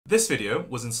This video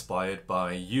was inspired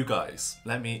by you guys.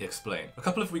 Let me explain. A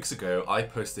couple of weeks ago, I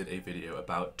posted a video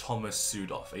about Thomas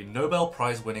Sudoff, a Nobel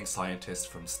Prize-winning scientist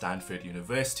from Stanford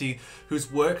University, whose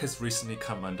work has recently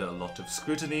come under a lot of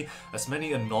scrutiny as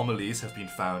many anomalies have been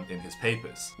found in his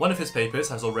papers. One of his papers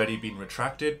has already been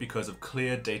retracted because of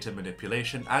clear data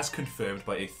manipulation as confirmed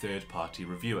by a third-party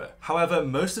reviewer. However,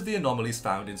 most of the anomalies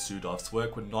found in Sudoff's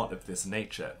work were not of this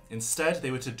nature. Instead,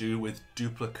 they were to do with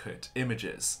duplicate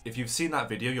images. If you've seen that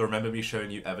video, you'll remember me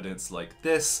showing you evidence like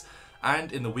this,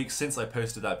 and in the weeks since I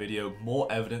posted that video, more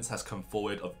evidence has come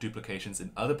forward of duplications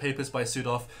in other papers by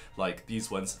Sudoff, like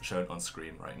these ones shown on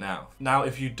screen right now. Now,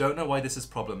 if you don't know why this is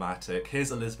problematic,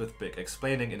 here's Elizabeth Bick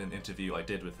explaining in an interview I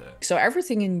did with her. So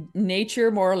everything in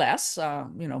nature, more or less,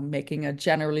 making a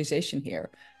generalization here,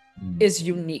 is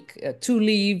unique. Two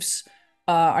leaves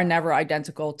are never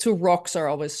identical. Two rocks are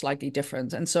always slightly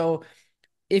different. And so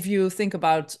if you think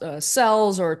about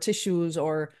cells or tissues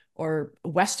or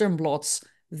Western blots,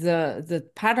 the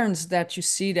patterns that you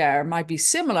see there might be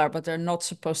similar, but they're not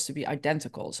supposed to be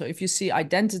identical. So if you see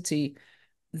identity,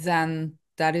 then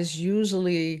that is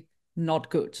usually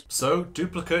not good. So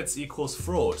duplicates equals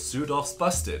fraud. Sudoff's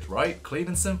busted, right? Clean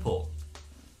and simple.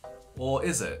 Or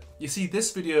is it? You see,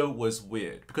 this video was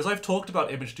weird because I've talked about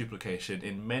image duplication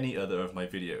in many other of my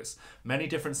videos. Many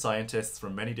different scientists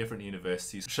from many different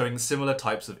universities showing similar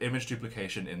types of image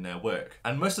duplication in their work.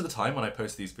 And most of the time when I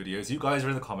post these videos, you guys are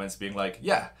in the comments being like,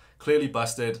 yeah, clearly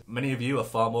busted. Many of you are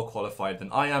far more qualified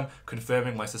than I am,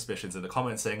 confirming my suspicions in the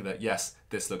comments saying that yes,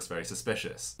 this looks very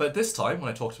suspicious. But this time, when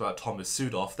I talked about Thomas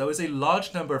Sudoff, there was a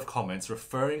large number of comments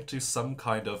referring to some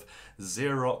kind of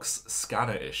Xerox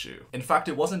scanner issue. In fact,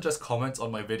 it wasn't just comments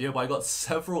on my video, but I got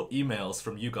several emails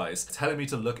from you guys telling me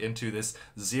to look into this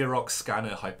Xerox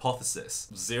scanner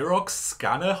hypothesis. Xerox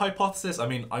scanner hypothesis? I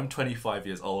mean, I'm 25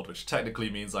 years old, which technically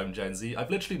means I'm Gen Z. I've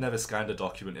literally never scanned a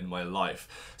document in my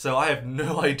life, so I have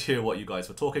no idea what you guys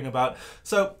were talking about,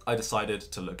 so I decided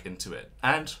to look into it.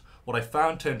 And what I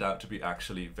found turned out to be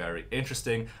actually very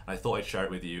interesting, and I thought I'd share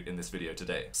it with you in this video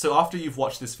today. So after you've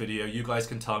watched this video, you guys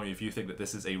can tell me if you think that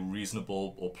this is a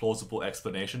reasonable or plausible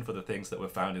explanation for the things that were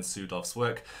found in Sudoff's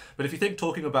work. But if you think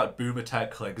talking about boomer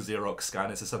tech like Xerox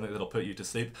scanners is something that'll put you to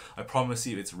sleep, I promise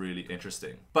you it's really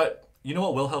interesting. But you know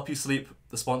what will help you sleep?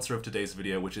 The sponsor of today's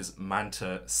video, which is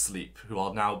Manta Sleep, who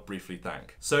I'll now briefly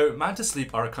thank. So Manta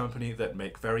Sleep are a company that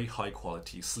make very high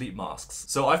quality sleep masks.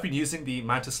 So I've been using the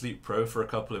Manta Sleep Pro for a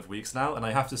couple of weeks now, and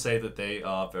I have to say that they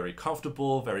are very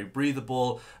comfortable, very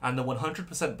breathable, and the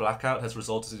 100% blackout has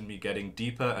resulted in me getting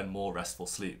deeper and more restful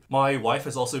sleep. My wife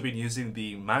has also been using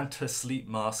the Manta Sleep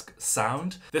Mask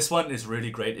Sound. This one is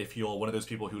really great if you're one of those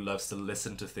people who loves to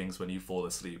listen to things when you fall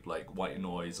asleep, like white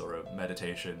noise or a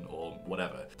meditation or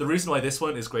whatever. The reason why this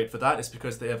one is great for that is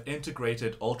because they have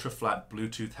integrated ultra-flat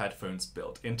Bluetooth headphones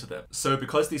built into them. So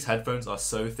because these headphones are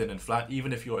so thin and flat,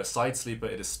 even if you're a side sleeper,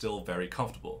 it is still very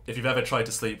comfortable. If you've ever tried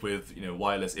to sleep with,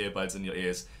 wireless earbuds in your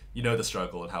ears, you know the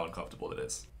struggle and how uncomfortable it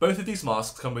is. Both of these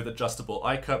masks come with adjustable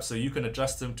eye cups, so you can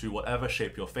adjust them to whatever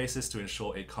shape your face is to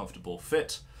ensure a comfortable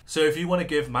fit. So if you want to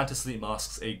give Manta Sleep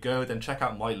Masks a go, then check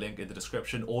out my link in the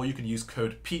description, or you can use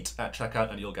code PETE at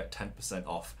checkout and you'll get 10%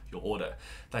 off your order.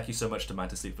 Thank you so much to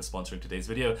Manta Sleep for sponsoring today's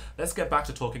video. Let's get back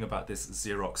to talking about this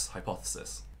Xerox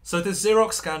hypothesis. So the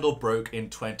Xerox scandal broke in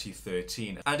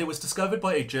 2013, and it was discovered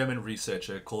by a German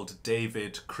researcher called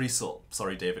David Kriesel.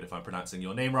 Sorry, David, if I'm pronouncing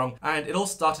your name wrong. And it all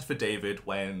started for David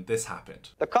when this happened.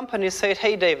 The company said,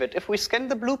 hey, David, if we scan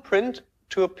the blueprint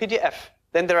to a PDF,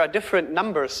 then there are different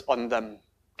numbers on them.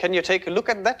 Can you take a look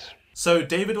at that? So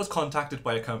David was contacted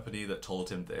by a company that told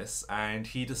him this, and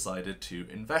he decided to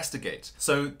investigate.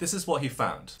 So this is what he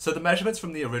found. So the measurements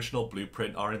from the original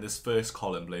blueprint are in this first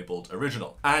column labeled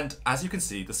original. And as you can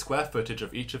see, the square footage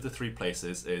of each of the three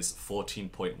places is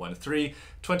 14.13,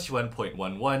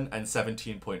 21.11, and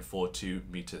 17.42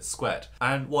 meters squared.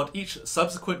 And what each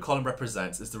subsequent column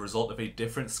represents is the result of a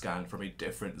different scan from a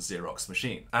different Xerox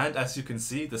machine. And as you can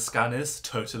see, the scanners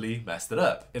totally messed it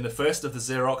up. In the first of the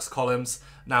Xerox columns,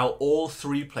 now all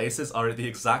three places are at the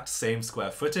exact same square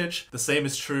footage. The same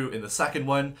is true in the second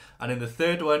one, and in the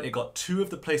third one it got two of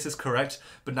the places correct,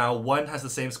 but now one has the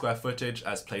same square footage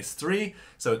as place 3,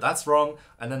 so that's wrong,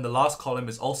 and then the last column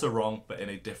is also wrong, but in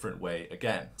a different way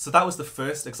again. So that was the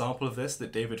first example of this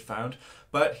that David found,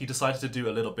 but he decided to do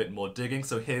a little bit more digging,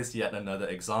 so here's yet another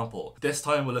example. This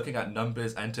time we're looking at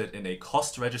numbers entered in a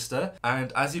cost register,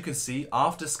 and as you can see,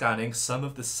 after scanning, some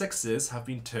of the 6s have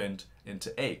been turned into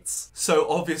 8s. So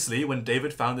obviously when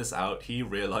David found this out, he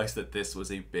realized that this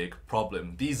was a big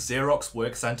problem. These Xerox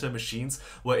Work Center machines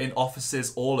were in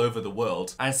offices all over the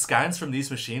world, and scans from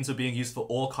these machines were being used for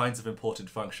all kinds of important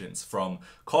functions, from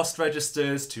cost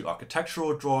registers to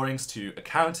architectural drawings to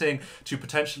accounting to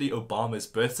potentially Obama's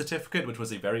birth certificate, which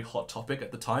was a very hot topic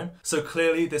at the time. So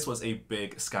clearly this was a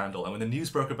big scandal, and when the news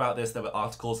broke about this, there were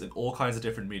articles in all kinds of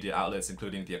different media outlets,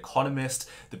 including The Economist,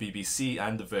 the BBC,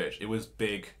 and The Verge. It was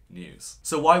big news.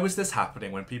 So why was this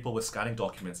happening when people were scanning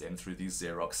documents in through these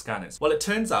Xerox scanners? Well, it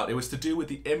turns out it was to do with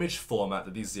the image format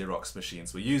that these Xerox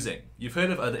machines were using. You've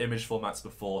heard of other image formats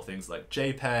before, things like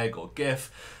JPEG or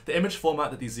GIF. The image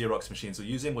format that these Xerox machines were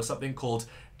using was something called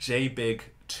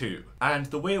JBIG2. And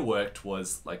the way it worked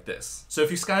was like this. So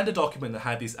if you scanned a document that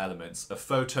had these elements, a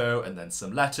photo and then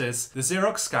some letters, the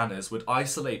Xerox scanners would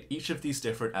isolate each of these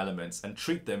different elements and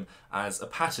treat them as a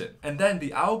pattern. And then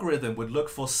the algorithm would look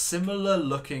for similar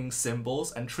looking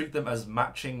symbols and treat them as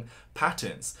matching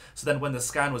patterns. So then when the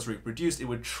scan was reproduced, it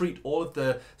would treat all of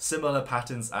the similar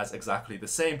patterns as exactly the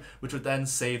same, which would then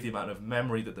save the amount of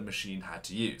memory that the machine had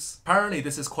to use. Apparently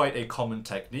this is quite a common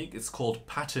technique. It's called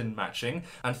pattern matching,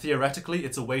 and theoretically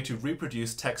it's a way to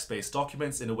reproduce text-based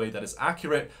documents in a way that is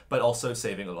accurate but also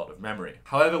saving a lot of memory.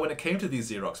 However, when it came to these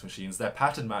Xerox machines, their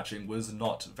pattern matching was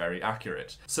not very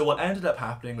accurate. So what ended up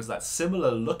happening was that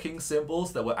similar looking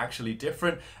symbols that were actually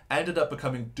different ended up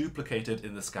becoming duplicated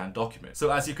in the scanned document.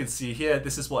 So as you can see here,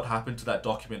 this is what happened to that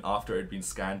document after it had been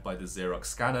scanned by the Xerox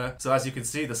scanner. So as you can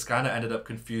see, the scanner ended up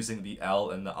confusing the L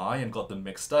and the I and got them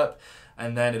mixed up.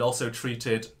 And then it also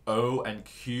treated O and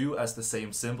Q as the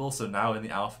same symbol. So now in the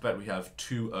alphabet, we have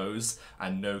 2 O's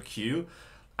and no Q.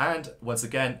 And once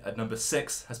again, a number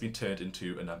 6 has been turned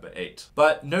into a number 8.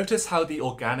 But notice how the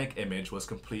organic image was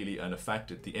completely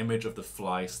unaffected. The image of the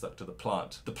fly stuck to the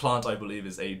plant. The plant, I believe,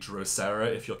 is a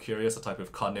Drosera, if you're curious, a type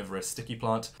of carnivorous sticky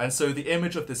plant. And so the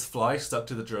image of this fly stuck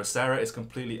to the Drosera is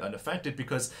completely unaffected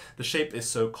because the shape is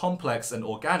so complex and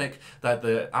organic that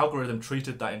the algorithm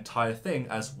treated that entire thing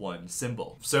as one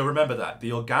symbol. So remember that.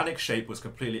 The organic shape was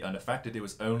completely unaffected. It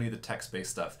was only the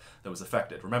text-based stuff that was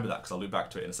affected. Remember that, because I'll loop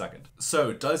back to it in a second.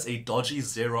 So, does a dodgy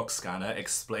Xerox scanner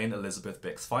explain Elizabeth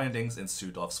Bick's findings in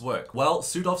Sudov's work? Well,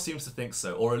 Sudov seems to think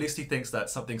so, or at least he thinks that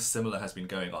something similar has been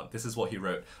going on. This is what he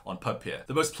wrote on PubPeer.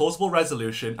 The most plausible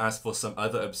resolution, as for some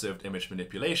other observed image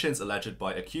manipulations alleged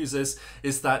by accusers,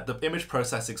 is that the image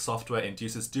processing software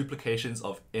induces duplications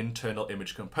of internal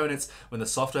image components when the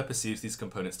software perceives these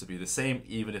components to be the same,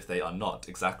 even if they are not,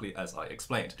 exactly as I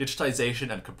explained.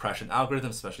 Digitization and compression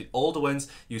algorithms, especially older ones,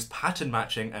 use pattern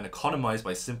matching and economize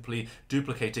by simply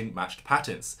duplicating matched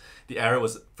patterns. The error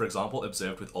was, for example,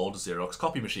 observed with old Xerox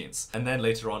copy machines. And then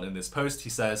later on in this post, he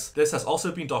says, this has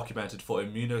also been documented for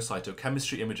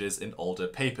immunocytochemistry images in older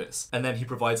papers. And then he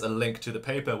provides a link to the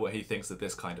paper where he thinks that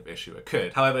this kind of issue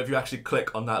occurred. However, if you actually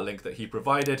click on that link that he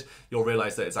provided, you'll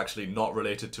realize that it's actually not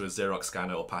related to a Xerox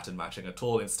scanner or pattern matching at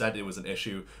all. Instead, it was an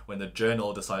issue when the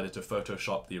journal decided to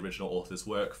Photoshop the original author's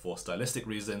work for stylistic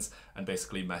reasons and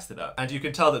basically messed it up. And you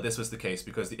can tell that this was the case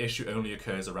because the issue only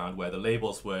occurs around where the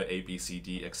labels were A, B, C,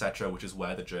 D, etc., which is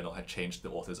where the journal had changed the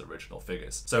author's original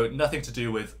figures. So nothing to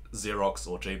do with Xerox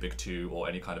or JBIG2 or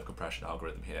any kind of compression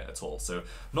algorithm here at all. So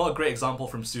not a great example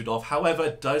from Sudov. However,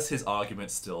 does his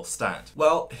argument still stand?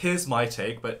 Well, here's my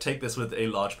take, but take this with a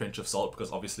large pinch of salt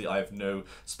because obviously I have no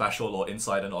special or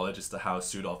insider knowledge as to how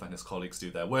Sudov and his colleagues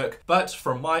do their work. But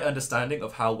from my understanding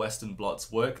of how Western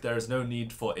blots work, there is no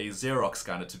need for a Xerox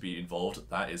scanner to be involved,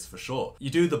 that is for sure. You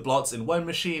do the blots in one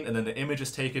machine and then the image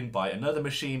is taken by another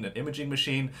machine, an imaging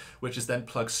machine, which is then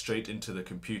plugged straight into the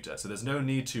computer. So there's no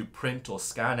need to print or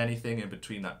scan anything in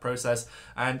between that process.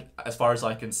 And as far as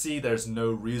I can see, there's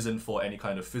no reason for any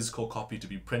kind of physical copy to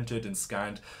be printed and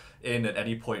scanned in at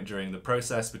any point during the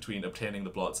process between obtaining the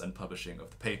blots and publishing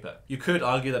of the paper. You could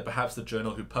argue that perhaps the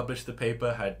journal who published the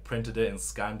paper had printed it and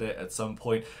scanned it at some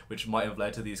point, which might have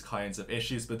led to these kinds of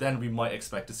issues, but then we might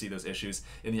expect to see those issues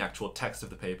in the actual text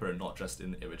of the paper and not just in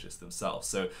the images themselves.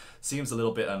 So seems a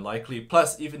little bit unlikely.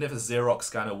 Plus, even if a Xerox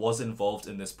scanner was involved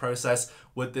in this process,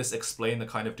 would this explain the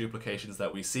kind of duplications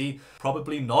that we see?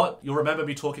 Probably not. You'll remember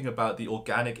me talking about the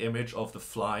organic image of the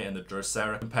fly and the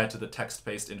Drosera compared to the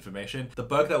text-based information. The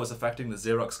bug that was affecting the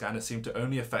Xerox scanner seemed to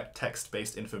only affect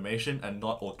text-based information and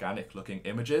not organic-looking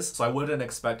images. So I wouldn't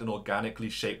expect an organically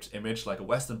shaped image like a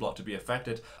Western blot to be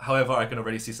affected. However, I can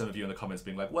already see some of you in the comments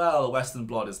being like, well, a Western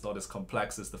blot is not as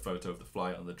complex as the photo of the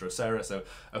fly on the Drosera. So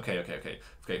okay,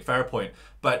 fair point.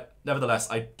 But nevertheless,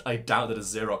 I doubt that a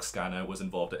Xerox scanner was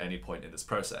involved at any point in this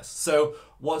process. So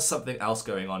what's something else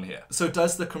going on here? So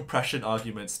does the compression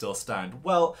argument still stand?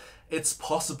 Well, it's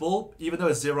possible, even though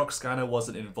a Xerox scanner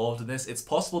wasn't involved in this, it's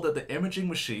possible that the imaging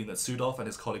machine that Sudolf and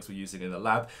his colleagues were using in the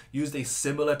lab used a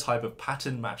similar type of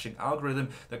pattern matching algorithm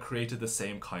that created the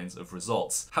same kinds of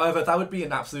results. However, that would be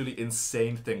an absolutely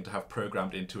insane thing to have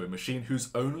programmed into a machine whose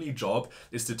only job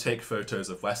is to take photos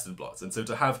of Western blots. And so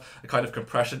to have a kind of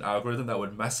compression algorithm that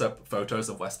would mess up photos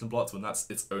of Western blots when that's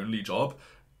its only job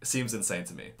seems insane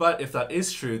to me. But if that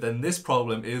is true, then this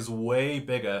problem is way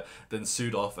bigger than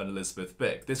Sudolf and Elizabeth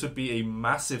Bick. This would be a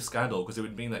massive scandal because it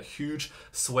would mean that huge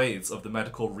swathes of the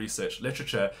medical research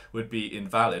literature would be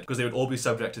invalid because they would all be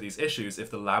subject to these issues if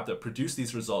the lab that produced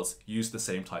these results used the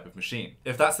same type of machine.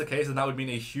 If that's the case, then that would mean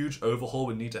a huge overhaul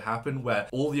would need to happen where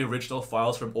all the original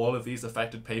files from all of these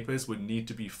affected papers would need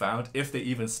to be found if they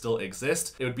even still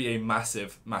exist. It would be a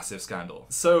massive, massive scandal.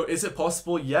 So is it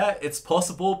possible? Yeah, it's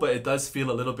possible, but it does feel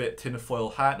a little bit tinfoil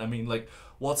hat. I mean, like,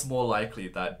 what's more likely,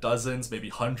 that dozens, maybe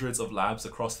hundreds of labs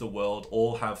across the world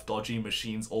all have dodgy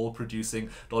machines all producing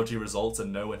dodgy results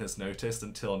and no one has noticed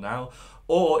until now?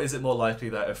 Or is it more likely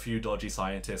that a few dodgy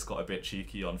scientists got a bit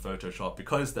cheeky on Photoshop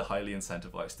because they're highly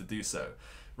incentivized to do so?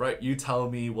 Right, you tell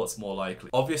me what's more likely.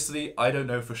 Obviously, I don't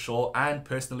know for sure, and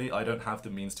personally, I don't have the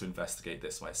means to investigate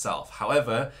this myself.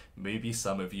 However, maybe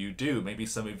some of you do. Maybe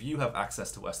some of you have access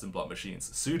to Western blot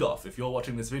machines. Sudolf, if you're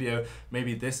watching this video,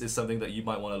 maybe this is something that you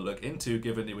might want to look into,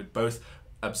 given it would both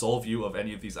absolve you of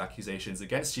any of these accusations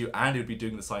against you, and it would be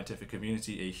doing the scientific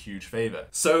community a huge favor.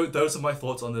 So those are my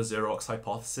thoughts on the Xerox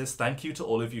hypothesis. Thank you to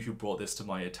all of you who brought this to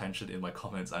my attention in my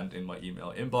comments and in my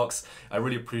email inbox. I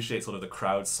really appreciate sort of the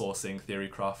crowdsourcing theory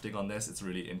crafting on this. It's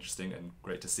really interesting and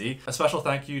great to see. A special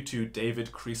thank you to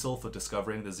David Kriesel for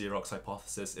discovering the Xerox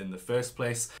hypothesis in the first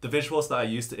place. The visuals that I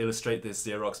used to illustrate this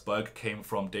Xerox bug came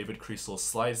from David Kriesel's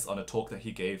slides on a talk that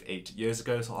he gave 8 years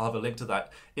ago, so I'll have a link to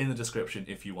that in the description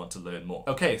if you want to learn more.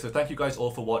 Okay, so thank you guys all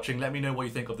for watching. Let me know what you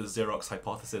think of the Xerox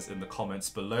hypothesis in the comments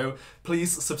below. Please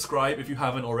subscribe if you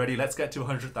haven't already. Let's get to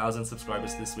 100,000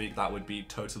 subscribers this week. That would be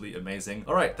totally amazing.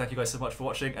 All right, thank you guys so much for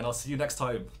watching, and I'll see you next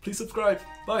time. Please subscribe.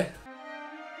 Bye.